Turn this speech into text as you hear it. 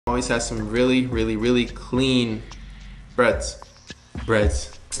Always has some really clean breads.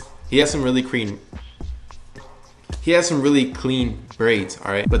 He has some really clean braids,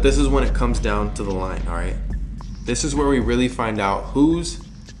 all right? But this is when it comes down to the line, all right? This is where we really find out who's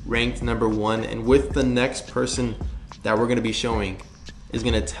ranked number 1, and with the next person that we're gonna be showing is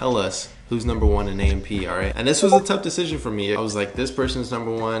gonna tell us who's number 1 in A&P, all right? And this was a tough decision for me. I was like, this person's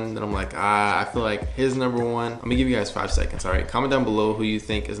number 1, then I'm like, I feel like his number 1. I'm gonna give you guys 5 seconds, all right? Comment down below who you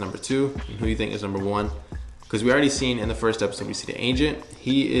think is number 2 and who you think is number 1. Because we already seen in the first episode, we see the Agent,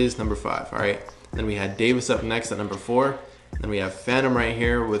 he is number 5, all right? Then we had Davis up next at number 4. Then we have Phantom right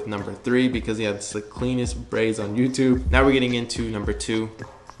here with number 3 because he has the cleanest braids on YouTube. Now we're getting into number 2,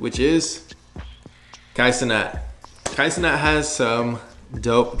 which is Kai Cenat. Kai Cenat has some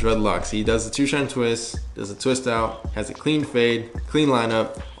dope dreadlocks. He does the 2 shine twist, does a twist out, has a clean fade, clean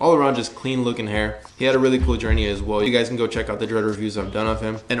lineup, all around just clean looking hair. He had a really cool journey as well. You guys can go check out the dread reviews I've done of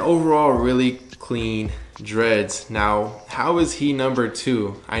him. And overall, really clean dreads. Now, how is he number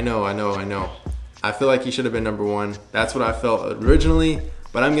 2? I know. I feel like he should have been number 1. That's what I felt originally,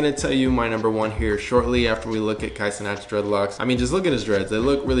 but I'm gonna tell you my number 1 here shortly after we look at Kai Cenat's dreadlocks. I mean, just look at his dreads. They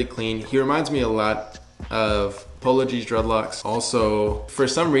look really clean. He reminds me a lot of Polo G's dreadlocks. Also, for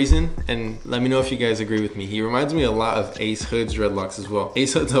some reason, and let me know if you guys agree with me, he reminds me a lot of Ace Hood's dreadlocks as well.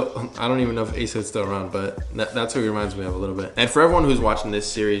 Ace Hood, I don't even know if Ace Hood's still around, but that's who he reminds me of a little bit. And for everyone who's watching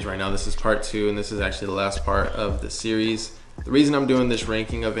this series right now, this is part 2, and this is actually the last part of the series. The reason I'm doing this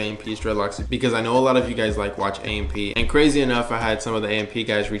ranking of A&P's dreadlocks is because I know a lot of you guys watch A&P, and crazy enough, I had some of the A&P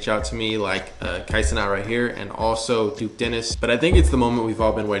guys reach out to me, like Kai Cenat right here, and also Duke Dennis. But I think it's the moment we've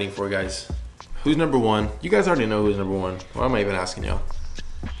all been waiting for, guys. Who's number 1? You guys already know who's number 1. Why am I even asking y'all?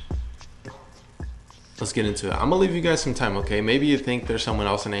 Let's get into it. I'm gonna leave you guys some time, okay? Maybe you think there's someone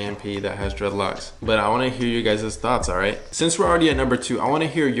else in A&P that has dreadlocks, but I wanna hear you guys' thoughts, all right? Since we're already at number 2, I wanna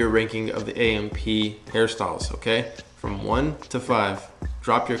hear your ranking of the A&P hairstyles, okay? From 1 to 5,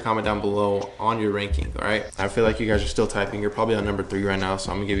 drop your comment down below on your ranking, all right? I feel like you guys are still typing. You're probably on number 3 right now,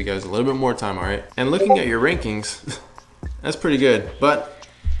 so I'm gonna give you guys a little bit more time, all right? And looking at your rankings, that's pretty good, but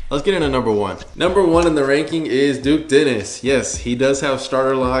let's get into number 1. Number 1 in the ranking is Duke Dennis. Yes, he does have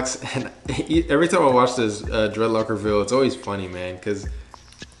starter locks, and every time I watch this dreadlock reveal, it's always funny, man, because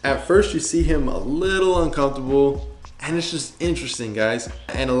at first you see him a little uncomfortable, and it's just interesting, guys.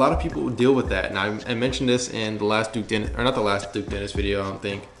 And a lot of people deal with that. And I mentioned this in the last Duke Dennis, or not the last Duke Dennis video, I don't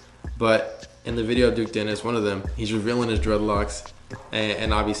think, but in the video of Duke Dennis, one of them, he's revealing his dreadlocks.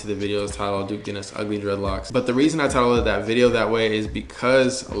 And obviously the video is titled Duke Dennis Ugly Dreadlocks. But the reason I titled that video that way is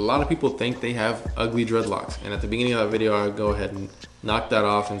because a lot of people think they have ugly dreadlocks. And at the beginning of that video, I would go ahead and knock that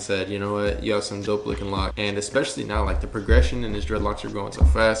off and said, you know what, you have some dope looking locks. And especially now, like the progression in his dreadlocks are going so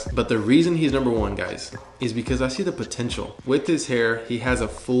fast. But the reason he's number 1, guys, is because I see the potential. With his hair, he has a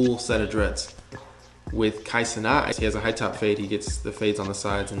full set of dreads. With Kai Cenat, he has a high top fade. He gets the fades on the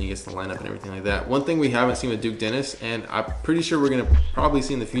sides and he gets the lineup and everything like that. One thing we haven't seen with Duke Dennis, and I'm pretty sure we're gonna probably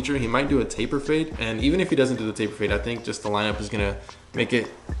see in the future, he might do a taper fade. And even if he doesn't do the taper fade, I think just the lineup is gonna make it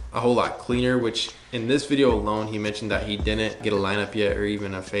a whole lot cleaner, which in this video alone, he mentioned that he didn't get a lineup yet or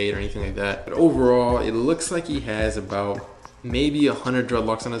even a fade or anything like that. But overall, it looks like he has about maybe 100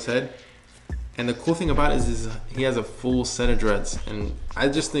 dreadlocks on his head. And the cool thing about it is he has a full set of dreads. And I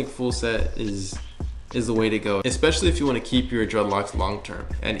just think full set is the way to go, especially if you want to keep your dreadlocks long term.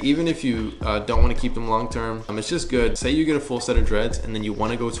 And even if you don't want to keep them long term, it's just good. Say you get a full set of dreads and then you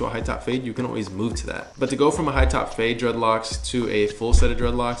want to go to a high top fade, you can always move to that. But to go from a high top fade dreadlocks to a full set of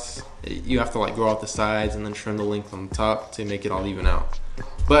dreadlocks, you have to like grow out the sides and then trim the length on the top to make it all even out.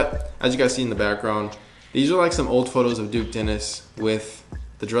 But as you guys see in the background, these are like some old photos of Duke Dennis with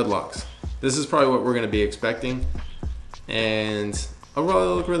the dreadlocks. This is probably what we're going to be expecting, and overall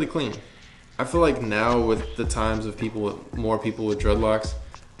they look really clean. I feel like now with the times of more people with dreadlocks,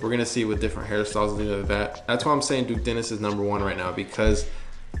 we're gonna see with different hairstyles and things like that. That's why I'm saying Duke Dennis is number 1 right now, because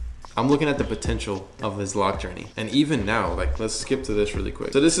I'm looking at the potential of his lock journey. And even now, like, let's skip to this really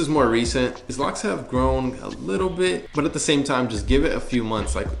quick. So this is more recent. His locks have grown a little bit, but at the same time, just give it a few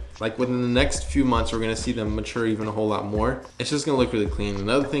months. Like within the next few months, we're gonna see them mature even a whole lot more. It's just gonna look really clean.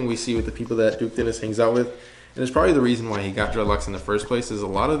 Another thing we see with the people that Duke Dennis hangs out with, and it's probably the reason why he got dreadlocks in the first place, is a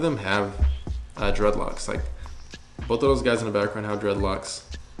lot of them have dreadlocks. Like both of those guys in the background have dreadlocks.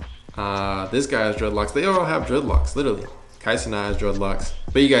 This guy has dreadlocks. They all have dreadlocks, literally. Kai Cenat has dreadlocks.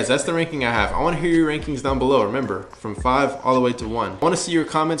 But you guys, that's the ranking I have. I want to hear your rankings down below. Remember, from 5 all the way to 1. I want to see your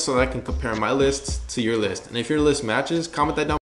comments so that I can compare my list to your list. And if your list matches, comment that down